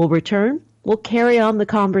 We'll return. We'll carry on the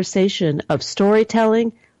conversation of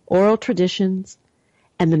storytelling, oral traditions,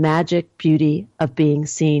 and the magic beauty of being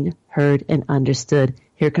seen, heard, and understood.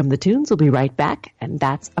 Here come the tunes. We'll be right back, and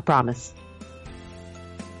that's a promise.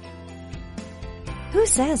 Who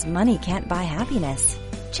says money can't buy happiness?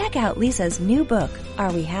 Check out Lisa's new book,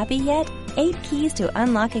 Are We Happy Yet? 8 Keys to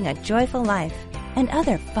Unlocking a Joyful Life, and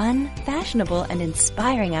other fun, fashionable, and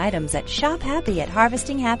inspiring items at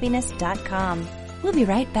shophappy@harvestinghappiness.com. We'll be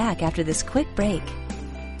right back after this quick break.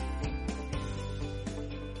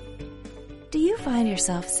 Do you find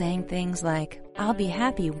yourself saying things like, I'll be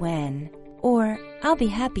happy when, or I'll be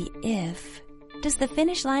happy if? Does the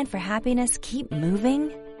finish line for happiness keep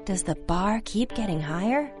moving? Does the bar keep getting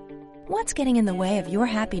higher? What's getting in the way of your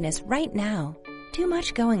happiness right now? Too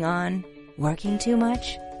much going on? Working too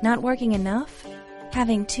much? Not working enough?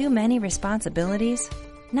 Having too many responsibilities?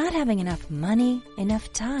 Not having enough money,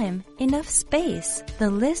 enough time, enough space? The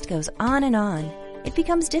list goes on and on. It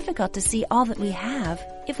becomes difficult to see all that we have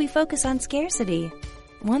if we focus on scarcity.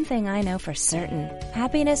 One thing I know for certain,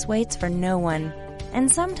 happiness waits for no one, and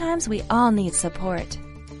sometimes we all need support.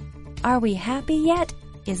 Are We Happy Yet?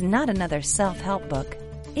 Is not another self-help book.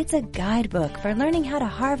 It's a guidebook for learning how to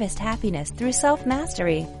harvest happiness through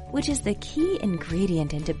self-mastery, which is the key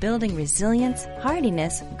ingredient into building resilience,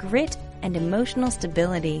 hardiness, grit, and emotional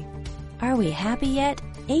stability. Are We Happy Yet?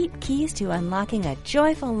 8 Keys to Unlocking a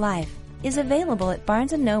Joyful Life is available at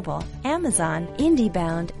Barnes & Noble, Amazon,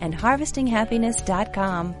 IndieBound, and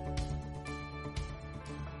HarvestingHappiness.com.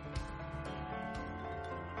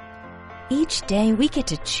 Each day we get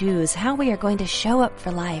to choose how we are going to show up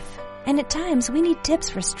for life, and at times we need tips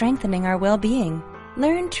for strengthening our well-being.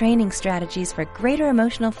 Learn training strategies for greater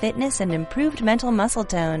emotional fitness and improved mental muscle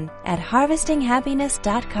tone at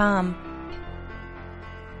HarvestingHappiness.com.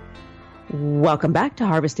 Welcome back to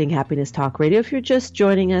Harvesting Happiness Talk Radio. If you're just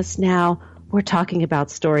joining us now, we're talking about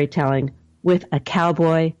storytelling with a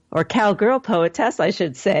cowboy or cowgirl poetess, I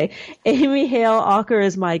should say. Amy Hale Auker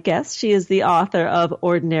is my guest. She is the author of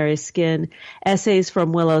Ordinary Skin, Essays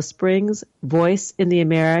from Willow Springs, Voice in the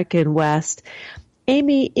American West.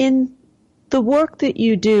 Amy, in the work that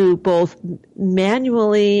you do, both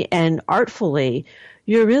manually and artfully,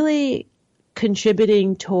 you're really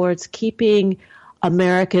contributing towards keeping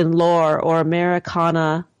American lore or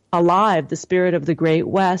Americana alive, the spirit of the Great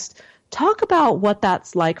West. Talk about what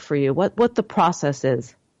that's like for you, what the process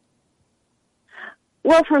is.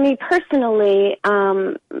 Well, for me personally,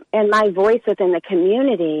 and my voice within the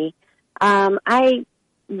community, I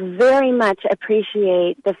very much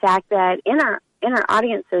appreciate the fact that in our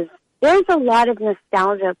audiences, there's a lot of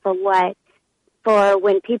nostalgia for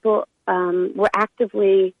when people were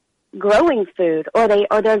actively growing food, or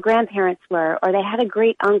their grandparents were, or they had a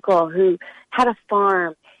great uncle who had a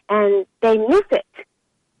farm, and they miss it.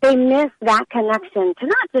 They miss that connection to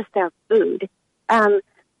not just their food,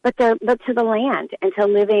 but to the land, and to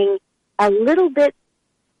living a little bit,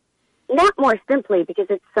 not more simply, because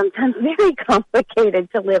it's sometimes very complicated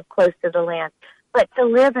to live close to the land, but to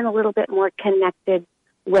live in a little bit more connected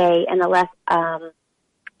way, and a less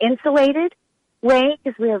insulated way,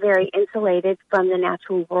 because we are very insulated from the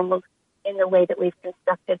natural world in the way that we've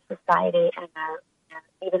constructed society and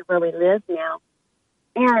even where we live now.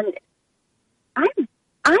 And I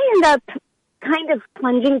end up kind of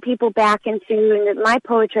plunging people back into my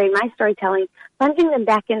poetry, my storytelling, plunging them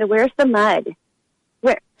back into where's the mud?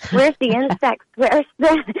 Where's the insects? Where's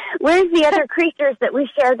the other creatures that we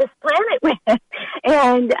share this planet with?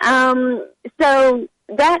 And so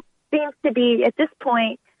that seems to be, at this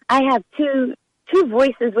point, I have two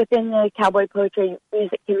voices within the cowboy poetry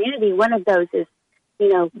music community. One of those is,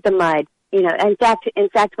 the mud. In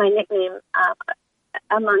fact, my nickname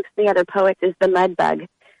amongst the other poets is the mud bug.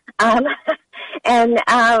 And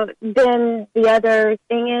then the other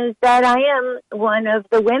thing is that I am one of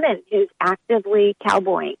the women who's actively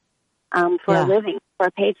cowboying for a living, for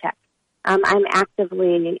a paycheck. I'm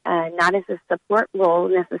actively, not as a support role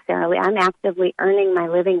necessarily, I'm actively earning my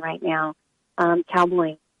living right now,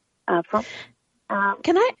 cowboying.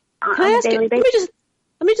 Can I ask you,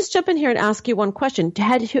 let me just jump in here and ask you one question.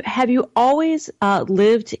 Have you always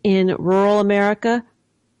lived in rural America?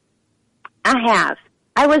 I have.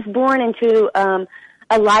 I was born into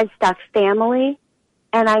a livestock family,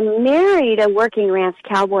 and I married a working ranch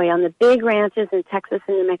cowboy on the big ranches in Texas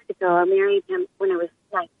and New Mexico. I married him when I was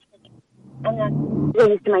 19, and then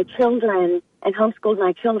raised my children and homeschooled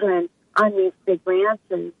my children on these big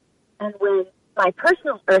ranches. And when my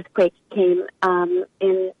personal earthquake came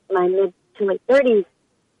in my mid to late 30s,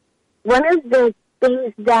 one of the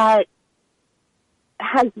things that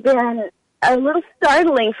has been a little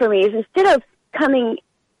startling for me is, instead of coming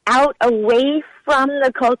out away from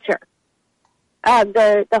the culture,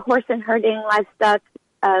 the horse and herding, livestock,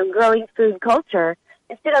 growing food culture,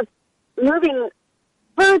 instead of moving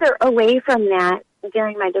further away from that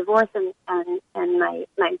during my divorce and my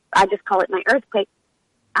I just call it my earthquake,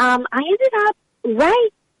 I ended up right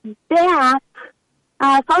back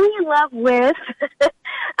falling in love with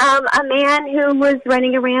a man who was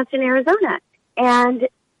running a ranch in Arizona. And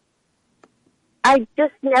I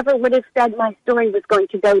just never would have said my story was going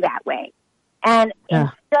to go that way. And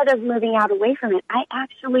instead of moving out away from it, I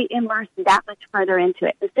actually immersed that much further into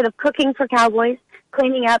it. Instead of cooking for cowboys,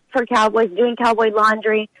 cleaning up for cowboys, doing cowboy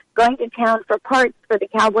laundry, going to town for parts for the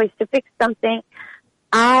cowboys to fix something,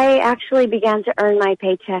 I actually began to earn my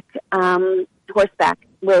paycheck horseback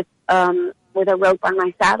with a rope on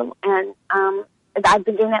my saddle. And I've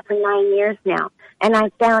been doing that for 9 years now. And I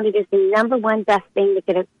found it is the number one best thing that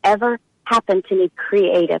could have ever happened to me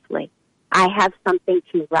creatively. I have something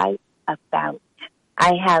to write about.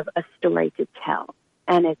 I have a story to tell,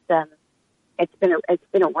 and it's been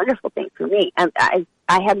a wonderful thing for me. I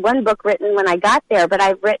had one book written when I got there, but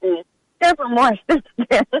I've written several more since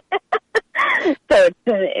then. So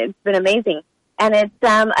it's been amazing, and it's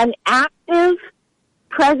an active,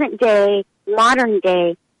 present day, modern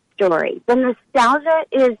day story. The nostalgia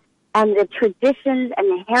is, and the traditions and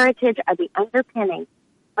the heritage are the underpinning,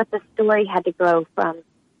 but the story had to grow from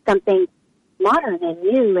something modern and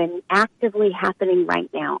new and actively happening right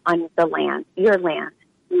now on the land, your land,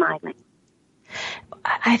 my land.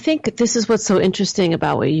 I think this is what's so interesting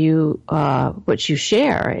about what you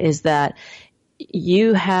share, is that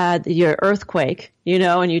you had your earthquake,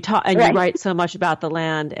 and you taught, and you write so much about the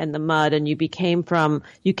land and the mud, and you came from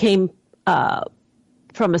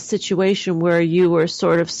a situation where you were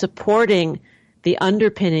sort of supporting the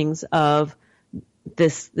underpinnings of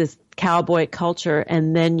this cowboy culture,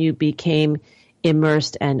 and then you became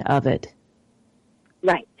immersed and of it.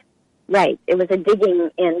 Right. It was a digging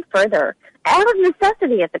in further out of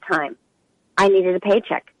necessity at the time. I needed a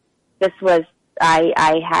paycheck.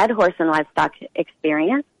 I had horse and livestock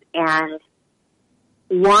experience and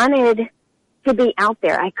wanted to be out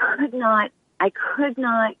there. I could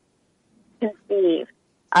not conceive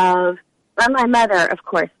of. My mother, of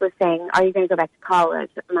course, was saying, "Are you going to go back to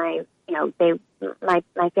college?" My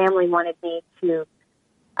family wanted me to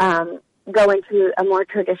go into a more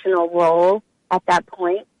traditional role at that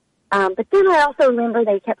point. But then I also remember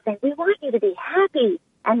they kept saying, "We want you to be happy."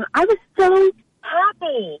 And I was so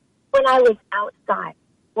happy when I was outside,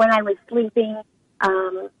 when I was sleeping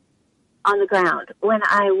on the ground, when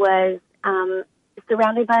I was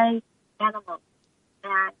surrounded by animals,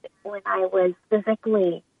 and when I was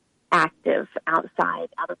physically active outside,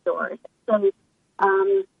 out of doors. So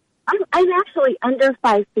I'm actually under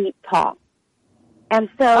 5 feet tall. And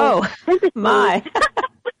so physically, my.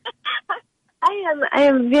 I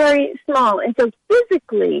am very small, and so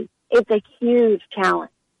physically it's a huge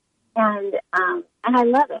challenge. And I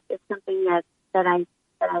love it. It's something that I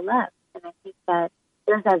love. And I think that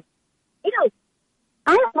there's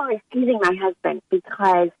I am always teasing my husband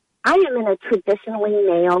because I am in a traditionally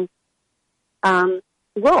male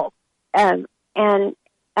role and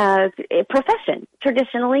profession,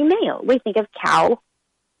 traditionally male. We think of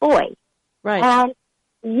cowboy. Right.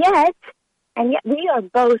 And yet we are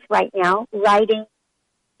both right now riding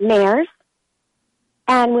mares.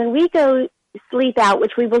 And when we go sleep out,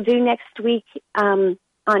 which we will do next week, on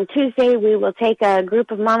Tuesday, we will take a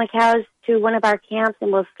group of mama cows to one of our camps,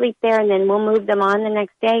 and we'll sleep there, and then we'll move them on the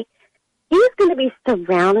next day. He's going to be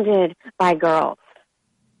surrounded by girls.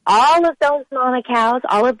 All of those mama cows,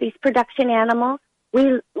 all of these production animals,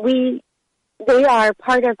 they are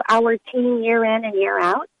part of our team year in and year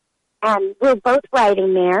out, and we're both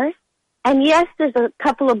riding mares. And yes, there's a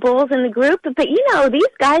couple of bulls in the group, but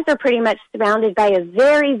these guys are pretty much surrounded by a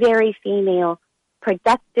very, very female,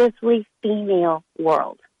 productively female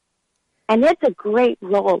world. And it's a great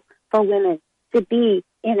role for women to be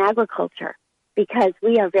in agriculture because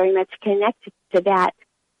we are very much connected to that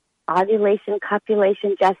ovulation,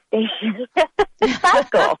 copulation, gestation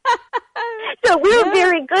cycle. So we're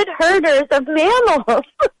very good herders of mammals.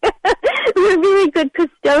 We're very good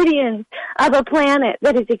custodians of a planet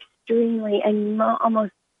that is extremely and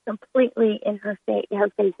almost completely in her face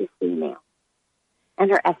is female,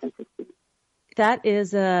 and her essence is female. That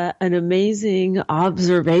is an amazing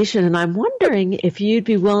observation, and I'm wondering if you'd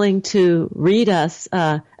be willing to read us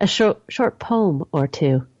a short poem or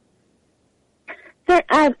two. Sir,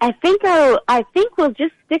 I think we'll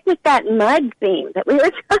just stick with that mud theme that we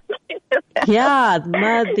were talking about. Yeah,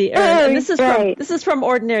 mud, the earth. And this is from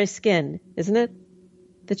Ordinary Skin, isn't it?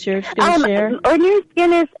 That you're going to share. Ordinary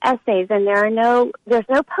Skin is essays, and there's no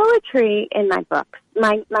poetry in my books.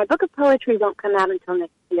 My book of poetry won't come out until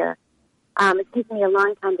next year. It's taken me a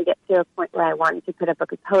long time to get to a point where I wanted to put a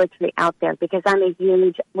book of poetry out there because I'm a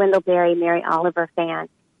huge Wendell Berry, Mary Oliver fan,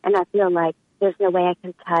 and I feel like there's no way I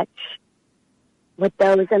can touch what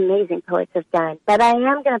those amazing poets have done. But I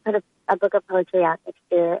am going to put a book of poetry out next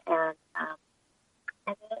year,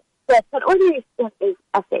 but Ordinary Skin is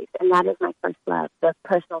essays, and that is my first love, the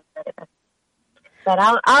personal narrative essays. But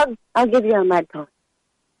I'll give you a mud poem.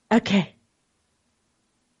 Okay.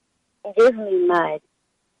 Give me mud.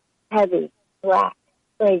 Heavy, black,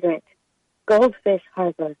 fragrant, goldfish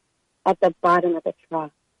harbor at the bottom of the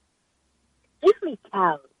trough. Give me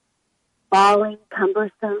cows, bawling,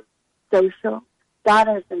 cumbersome, social,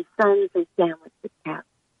 daughters and sons and sandwiched with cows.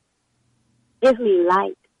 Give me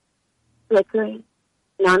light, flickering,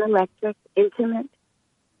 non-electric, intimate,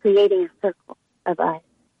 creating a circle of us.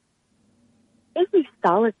 Give me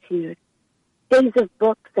solitude, days of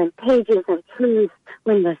books and pages and truths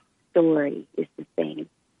when the story is the same.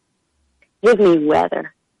 Give me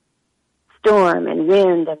weather, storm and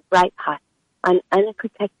wind and bright hot on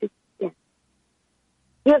unprotected skin.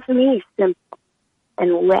 Give me simple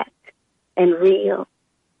and wet and real.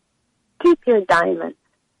 Keep your diamonds,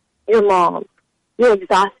 your malls, your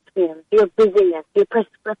exhaust fumes, your busyness, your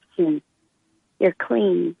prescriptions, your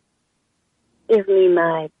clean. Give me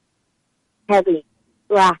mud, heavy,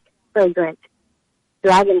 black, fragrant,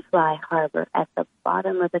 dragonfly harbor at the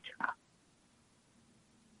bottom of the trough.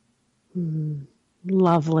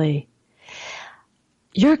 Lovely.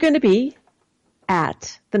 You're going to be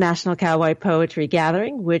at the National Cowboy Poetry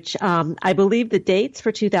Gathering, which I believe the dates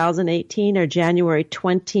for 2018 are January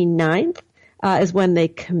 29th is when they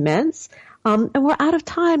commence. And we're out of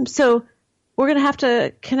time, so we're going to have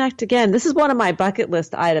to connect again. This is one of my bucket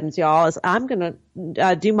list items, y'all, is I'm going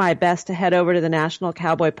to do my best to head over to the National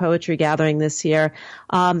Cowboy Poetry Gathering this year.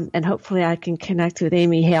 And hopefully I can connect with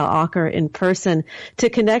Amy Hale Ocker in person. To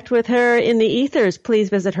connect with her in the ethers, please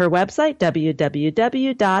visit her website,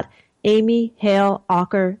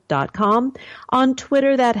 www.amyhaleocker.com. On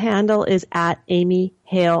Twitter, that handle is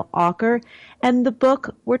 @AmyHaleOcker. And the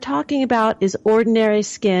book we're talking about is Ordinary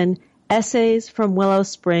Skin, Essays from Willow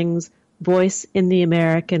Springs, Voice in the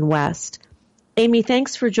American West. Amy,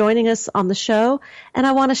 thanks for joining us on the show. And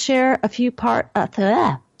I want to share a few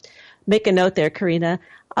make a note there, Karina.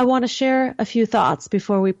 I want to share a few thoughts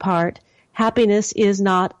before we part. Happiness is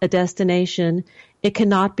not a destination. It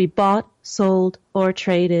cannot be bought, sold, or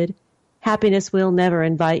traded. Happiness will never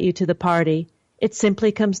invite you to the party. It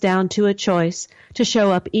simply comes down to a choice to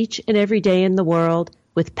show up each and every day in the world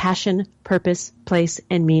with passion, purpose, place,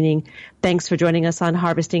 and meaning. Thanks for joining us on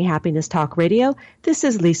Harvesting Happiness Talk Radio. This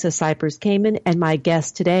is Lisa Cypers-Kamen and my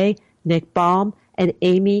guests today, Nick Baum and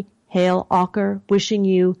Amy Hale-Auker, wishing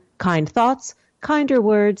you kind thoughts, kinder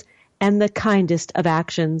words, and the kindest of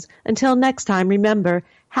actions. Until next time, remember,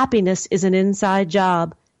 happiness is an inside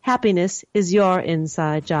job. Happiness is your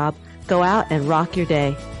inside job. Go out and rock your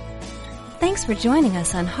day. Thanks for joining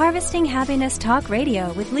us on Harvesting Happiness Talk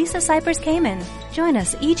Radio with Lisa Cypers-Kamen. Join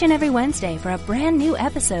us each and every Wednesday for a brand new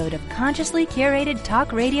episode of consciously curated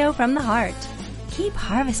talk radio from the heart. Keep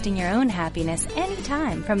harvesting your own happiness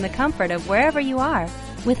anytime from the comfort of wherever you are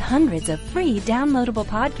with hundreds of free downloadable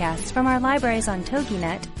podcasts from our libraries on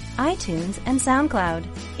TogiNet, iTunes, and SoundCloud.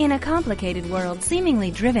 In a complicated world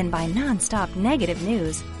seemingly driven by non-stop negative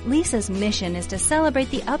news, Lisa's mission is to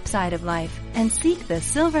celebrate the upside of life and seek the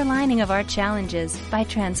silver lining of our challenges by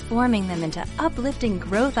transforming them into uplifting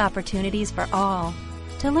growth opportunities for all.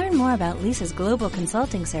 To learn more about Lisa's global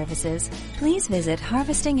consulting services, please visit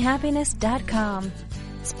harvestinghappiness.com.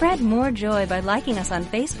 Spread more joy by liking us on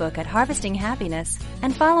Facebook at Harvesting Happiness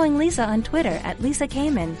and following Lisa on Twitter at Lisa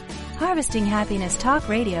Kamen. Harvesting Happiness Talk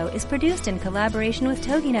Radio is produced in collaboration with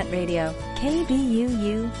TogiNet Radio,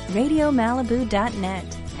 KBUU,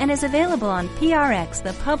 RadioMalibu.net, and is available on PRX,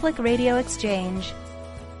 the Public Radio Exchange.